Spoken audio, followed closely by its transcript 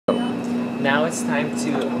Now it's time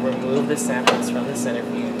to remove the samples from the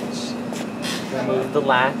centrifuge. Remove the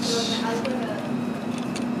latch.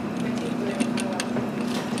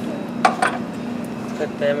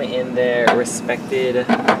 Put them in their respected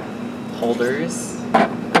holders.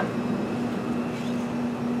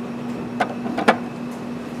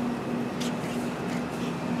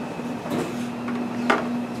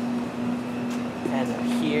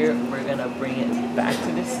 And here we're gonna bring it back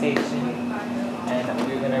to the station, and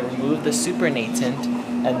we're gonna remove the supernatant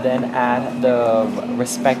and then add the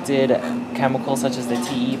respected chemicals such as the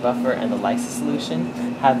TE buffer and the lysis solution.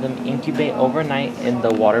 Have them incubate overnight in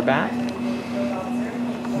the water bath.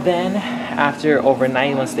 Then after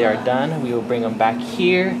overnight, once they are done, we will bring them back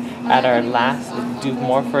here at our last, do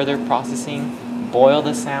more further processing, boil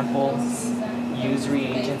the samples, use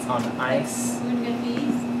reagents on ice,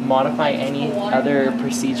 modify any other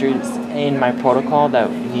procedures in my protocol that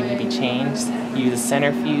need to be changed, use a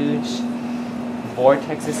centrifuge,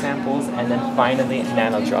 vortex the samples, and then finally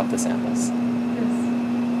nano drop the samples.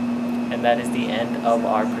 And that is the end of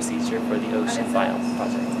our procedure for the Ocean Biome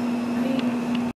project.